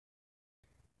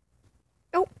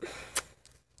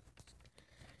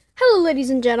Hello ladies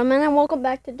and gentlemen, and welcome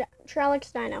back to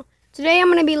Tralex Dino. Today I'm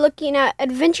going to be looking at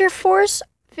Adventure Force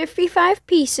 55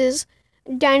 Pieces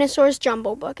Dinosaurs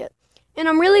Jumbo Bucket. And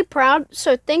I'm really proud,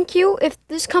 so thank you. If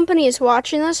this company is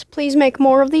watching this, please make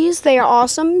more of these. They are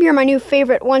awesome. You're my new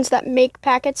favorite ones that make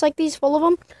packets like these full of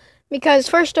them. Because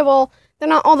first of all, they're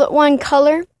not all that one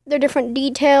color. They're different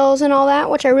details and all that,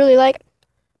 which I really like.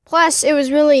 Plus, it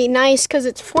was really nice because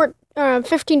it's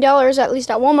 $15, at least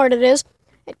at Walmart it is.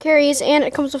 It carries, and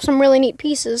it comes with some really neat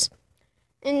pieces.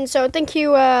 And so, thank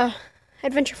you,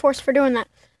 Adventure Force, for doing that.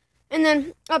 And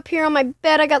then, up here on my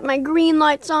bed, I got my green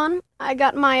lights on. I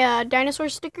got my dinosaur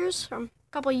stickers from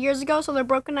a couple of years ago, so they're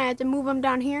broken. I had to move them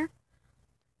down here.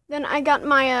 Then I got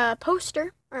my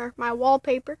poster, or my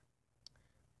wallpaper.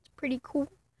 It's pretty cool.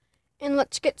 And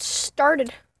let's get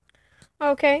started.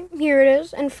 Okay, here it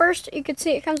is. And first, you can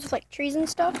see it comes with, like, trees and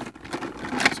stuff.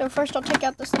 So first, I'll take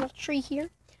out this little tree here.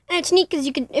 And it's neat because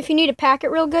you can, if you need to pack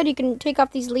it real good, you can take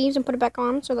off these leaves and put it back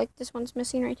on. So like this one's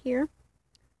missing right here,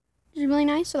 which is really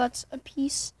nice. So that's a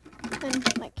piece.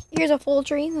 And like here's a full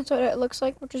tree. That's what it looks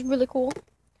like, which is really cool.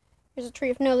 Here's a tree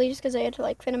with no leaves because I had to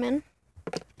like fit them in.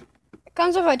 It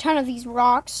comes with a ton of these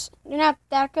rocks. They're not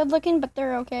that good looking, but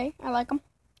they're okay. I like them.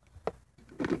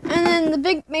 And then the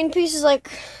big main piece is like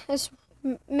this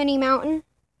mini mountain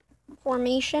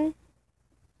formation.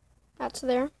 That's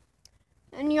there.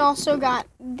 And you also got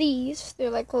these. They're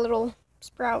like little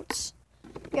sprouts.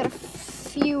 Got a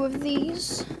few of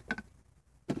these.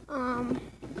 Got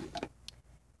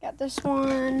this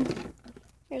one.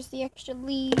 Here's the extra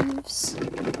leaves.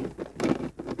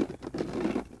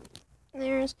 And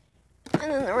then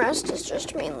the rest is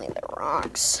just mainly the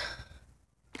rocks.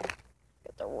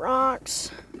 Got the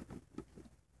rocks.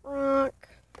 Rock.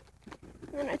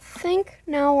 And then I think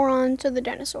now we're on to the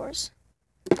dinosaurs.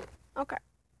 Okay.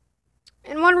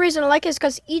 And one reason I like it is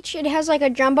because it has like a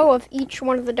jumbo of each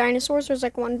one of the dinosaurs. There's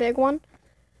like one big one.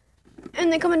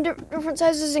 And they come in different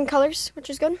sizes and colors, which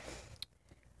is good.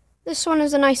 This one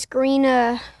is a nice green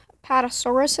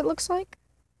Apatosaurus, it looks like.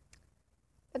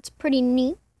 That's pretty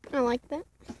neat. I like that.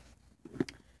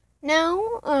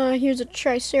 Now, here's a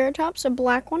Triceratops, a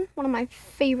black one of my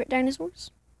favorite dinosaurs.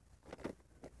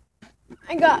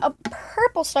 I got a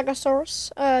purple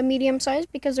Stegosaurus, medium size,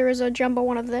 because there is a jumbo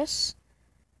one of this.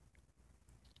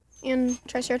 And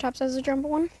Triceratops has a jumbo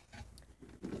one.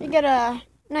 You get a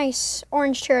nice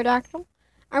orange pterodactyl.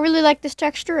 I really like this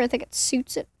texture. I think it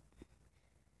suits it.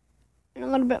 And a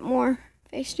little bit more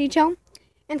face detail.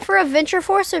 And for Adventure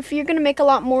Force, if you're going to make a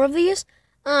lot more of these,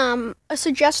 a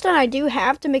suggestion I do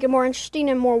have to make it more interesting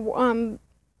and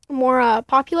more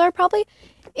popular probably,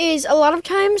 is a lot of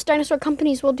times dinosaur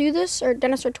companies will do this, or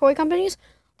dinosaur toy companies.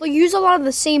 They'll use a lot of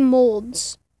the same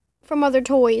molds from other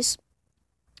toys.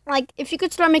 Like, if you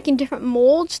could start making different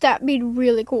molds, that'd be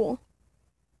really cool.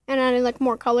 And adding, like,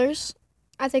 more colors.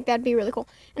 I think that'd be really cool.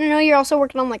 And I know you're also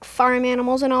working on, like, farm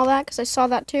animals and all that, because I saw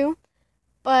that, too.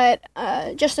 But,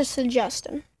 just a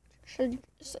suggestion.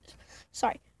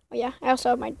 Sorry. Oh, yeah, I also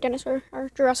have my dinosaur,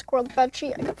 or Jurassic World bed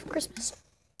sheet I got for Christmas.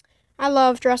 I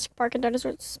love Jurassic Park and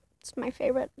dinosaurs. It's my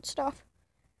favorite stuff.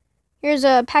 Here's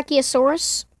a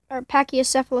Pachyosaurus, or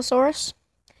Pachycephalosaurus.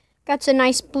 Got a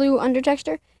nice blue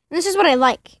undertexture. And this is what I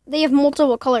like. They have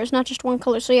multiple colors, not just one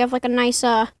color. So you have like a nice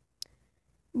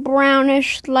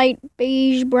brownish, light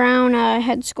beige brown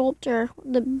head sculpt, or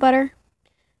the butter.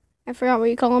 I forgot what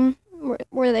you call them,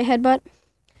 where they headbutt.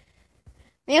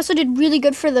 They also did really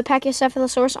good for the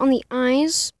Pachycephalosaurus on the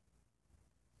eyes.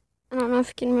 I don't know if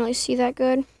you can really see that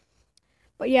good.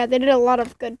 But yeah, they did a lot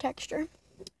of good texture.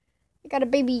 I got a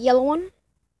baby yellow one.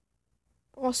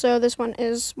 Also, this one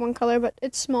is one color, but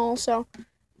it's small, so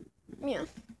yeah.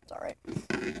 Alright.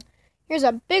 Here's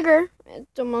a bigger,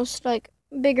 it's almost like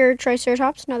bigger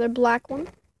Triceratops, another black one.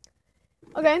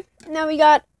 Okay, now we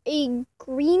got a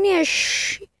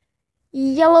greenish,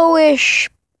 yellowish,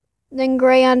 then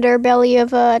gray underbelly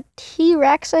of a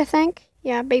T-Rex, I think.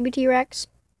 Yeah, baby T-Rex.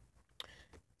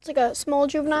 It's like a small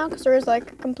juvenile, because there is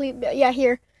like a complete, yeah,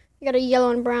 here. We got a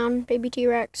yellow and brown baby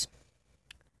T-Rex.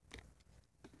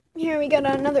 Here we got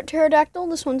another pterodactyl.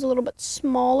 This one's a little bit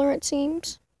smaller, it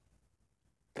seems.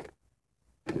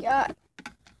 Got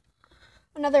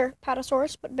another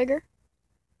Apatosaurus, but bigger.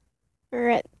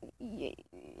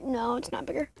 No, it's not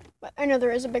bigger, but I know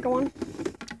there is a bigger one.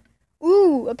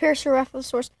 Ooh, a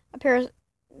Paracephalosaurus,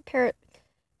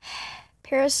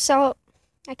 Paracel.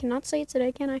 I cannot say it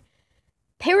today, can I?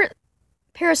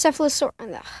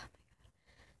 Paracephalosaurus.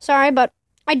 Sorry, but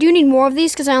I do need more of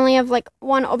these because I only have like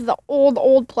one of the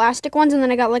old plastic ones, and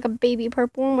then I got like a baby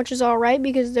purple one, which is alright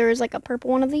because there is like a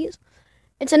purple one of these.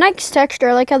 It's a nice texture.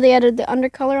 I like how they added the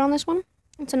undercolor on this one.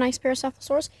 It's a nice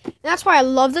Paracephalosaurus. And that's why I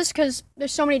love this, because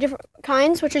there's so many different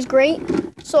kinds, which is great.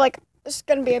 So, like, this is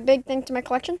going to be a big thing to my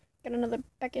collection. Got another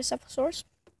Brachiocephalosaurus.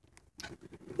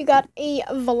 We got a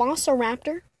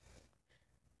Velociraptor.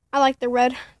 I like the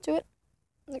red to it.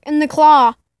 And the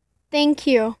claw. Thank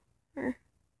you. Or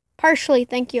partially,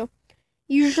 thank you.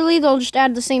 Usually, they'll just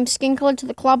add the same skin color to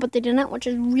the claw, but they didn't, which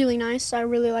is really nice. I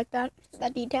really like that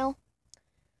detail.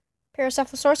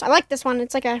 Paracephalosaurus. I like this one.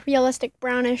 It's like a realistic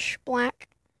brownish black.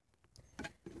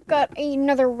 Got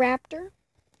another raptor.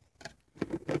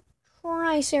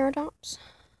 Triceratops.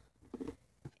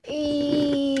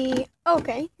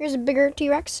 Okay, here's a bigger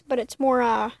T-Rex, but it's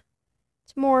more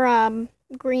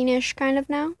greenish kind of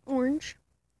now, orange.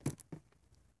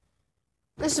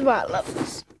 This is why I love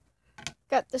this.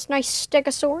 Got this nice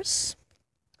Stegosaurus.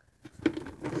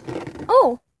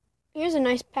 Oh, here's a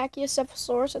nice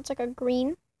Pachycephalosaurus. It's like a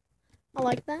green. I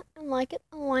like that. I like it.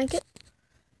 I like it.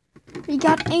 We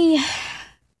got a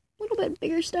little bit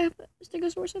bigger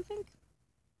Stegosaurus, I think.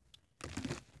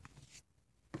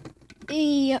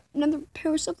 Another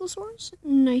Paracephalosaurus.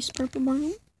 Nice purple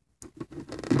brown.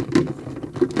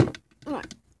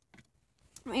 Alright.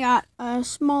 We got a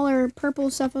smaller purple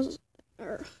Stegosaurus.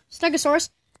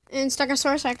 And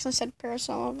Stegosaurus, I actually said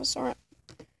Paracephalosaurus.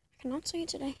 I cannot say it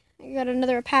today. I got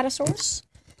another Apatosaurus.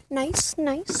 Nice,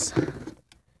 nice.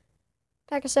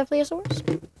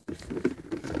 Pachycephalosaurus.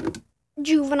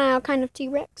 Juvenile kind of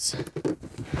T-Rex.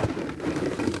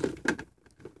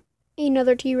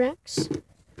 Another T-Rex.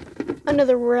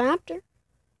 Another raptor.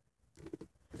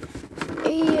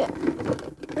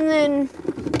 And then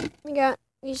we got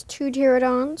these two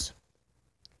pterodons.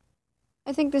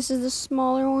 I think this is the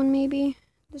smaller one, maybe.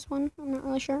 This one, I'm not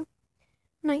really sure.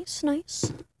 Nice,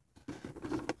 nice.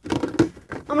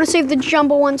 I'm gonna save the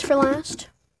jumbo ones for last.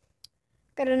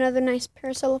 Got another nice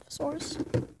Paracephalosaurus.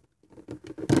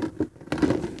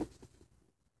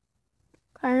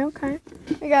 Okay.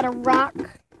 We got a rock.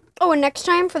 Oh, and next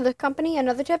time for the company,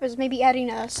 another tip is maybe adding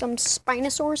some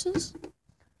Spinosauruses.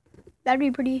 That'd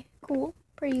be pretty cool.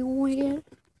 Pretty weird.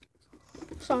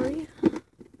 Sorry.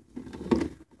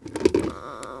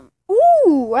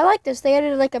 Ooh, I like this. They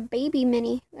added like a baby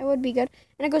mini. That would be good.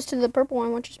 And it goes to the purple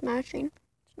one, which is matching.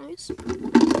 It's nice.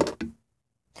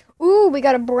 Ooh, we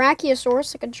got a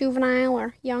Brachiosaurus, like a juvenile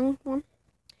or young one.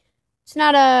 It's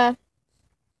not a...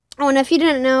 Oh, and if you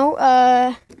didn't know,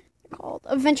 called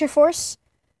Adventure Force.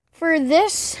 For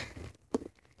this,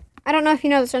 I don't know if you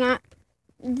know this or not.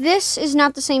 This is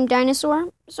not the same dinosaur.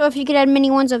 So if you could add mini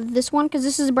ones of this one, because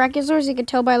this is a Brachiosaurus, you could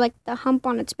tell by like the hump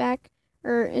on its back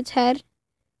or its head,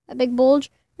 that big bulge.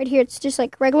 Right here, it's just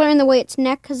like regular in the way its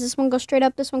neck, because this one goes straight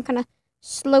up. This one kind of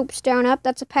slopes down up.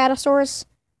 That's a Apatosaurus,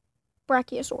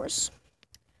 Brachiosaurus.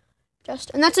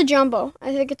 And that's a jumbo.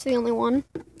 I think it's the only one.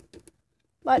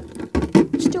 But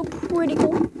still pretty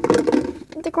cool.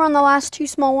 I think we're on the last two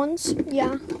small ones.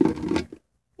 Yeah.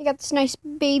 You got this nice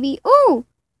baby. Ooh!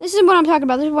 This is what I'm talking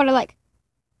about. This is what I like.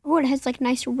 Oh, it has like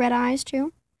nice red eyes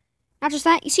too. Not just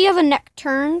that. You see how the neck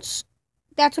turns?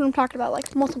 That's what I'm talking about.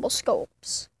 Like multiple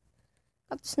scopes.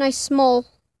 Got this nice small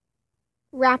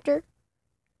raptor.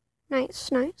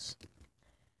 Nice, nice.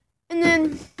 And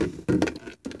then,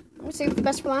 let's save the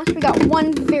best for last. We got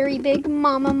one very big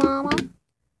mama.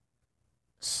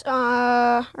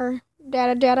 Or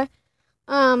dada.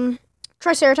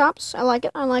 Triceratops. I like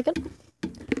it.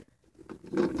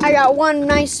 I got one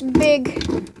nice big...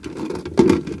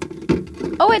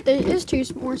 Oh wait, there is two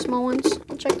more small ones.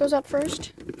 I'll check those out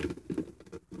first.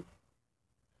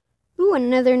 Ooh,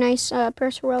 another nice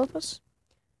Parasaurolophus.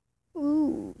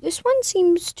 Ooh, this one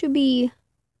seems to be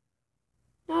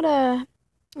not a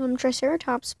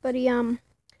Triceratops, but he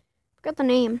forgot the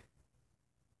name.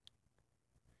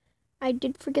 I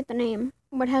did forget the name.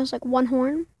 But it has like one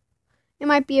horn. It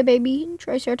might be a baby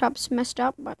Triceratops messed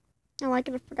up, but I like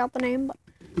it. I forgot the name, but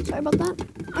sorry about that.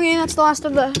 Okay, that's the last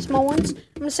of the small ones.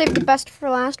 I'm going to save the best for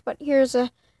last, but here's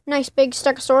a nice big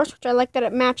Stegosaurus, which I like that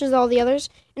it matches all the others.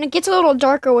 And it gets a little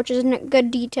darker, which is good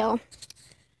detail.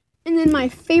 And then my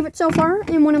favorite so far,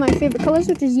 and one of my favorite colors,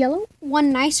 which is yellow.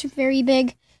 One nice, very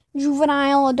big,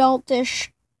 juvenile, adultish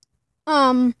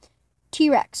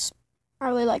T-Rex. I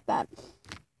really like that.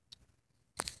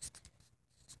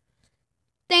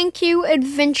 Thank you,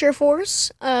 Adventure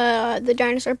Force, the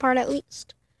dinosaur part at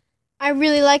least. I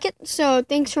really like it, so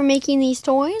thanks for making these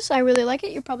toys. I really like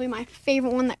it. You're probably my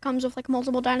favorite one that comes with like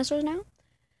multiple dinosaurs now.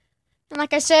 And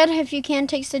like I said, if you can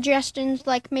take suggestions,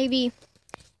 like maybe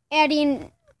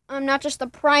adding not just the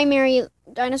primary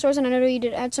dinosaurs, and I know you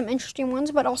did add some interesting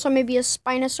ones, but also maybe a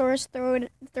Spinosaurus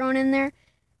thrown in there.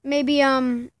 Maybe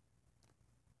I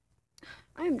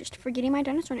I'm just forgetting my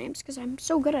dinosaur names because I'm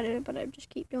so good at it, but I just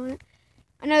keep doing it.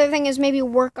 Another thing is maybe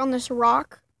work on this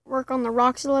rock. Work on the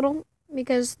rocks a little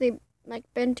because they like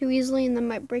bend too easily and then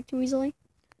might break too easily.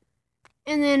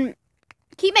 And then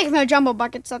keep making the jumbo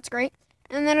buckets. That's great.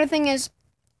 And another thing is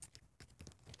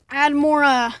add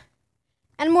more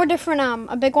different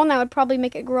a big one that would probably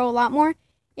make it grow a lot more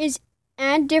is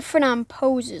add different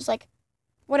poses. Like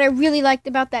what I really liked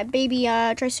about that baby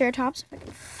triceratops, if I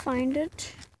can find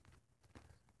it.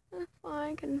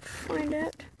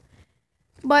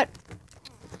 But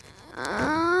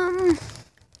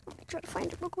let me try to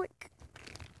find it real quick.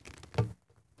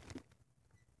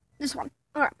 This one.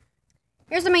 Alright.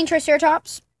 Here's the main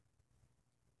triceratops.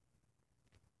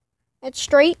 It's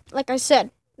straight, like I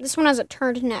said. This one has a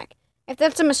turned neck. If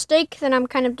that's a mistake, then I'm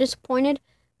kind of disappointed.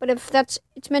 But if it's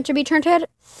meant to be turned head,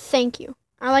 thank you.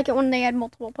 I like it when they add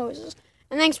multiple poses.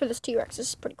 And thanks for this T-Rex. This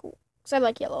is pretty cool. Because I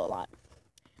like yellow a lot.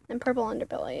 And purple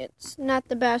underbelly. It's not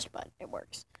the best, but it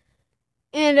works.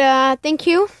 And thank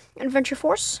you, Adventure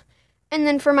Force. And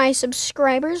then for my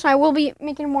subscribers, I will be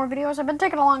making more videos. I've been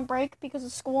taking a long break because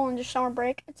of school and just summer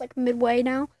break. It's like midway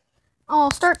now.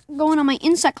 I'll start going on my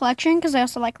insect collection because I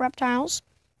also like reptiles.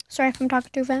 Sorry if I'm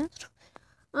talking too fast.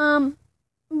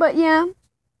 But yeah,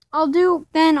 I'll do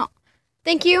then.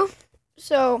 Thank you.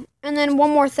 So, and then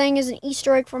one more thing is an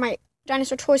Easter egg for my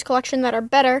dinosaur toys collection that are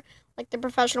better, like the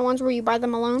professional ones where you buy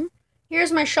them alone.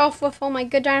 Here's my shelf with all my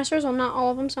good dinosaurs. Well, not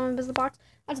all of them. Some of them is the box.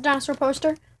 That's a dinosaur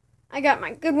poster. I got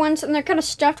my good ones, and they're kind of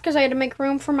stuffed because I had to make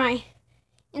room for my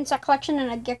insect collection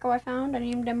and a gecko I found. I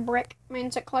named him Brick, my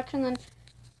insect collection. Then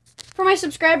for my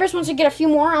subscribers, once I get a few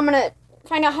more, I'm going to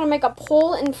find out how to make a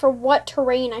poll and for what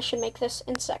terrain I should make this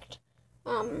insect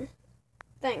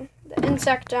thing. The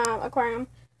insect aquarium.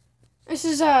 This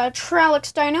is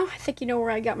Tralix Dino. I think you know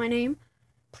where I got my name.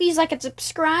 Please like and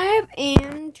subscribe,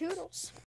 and toodles.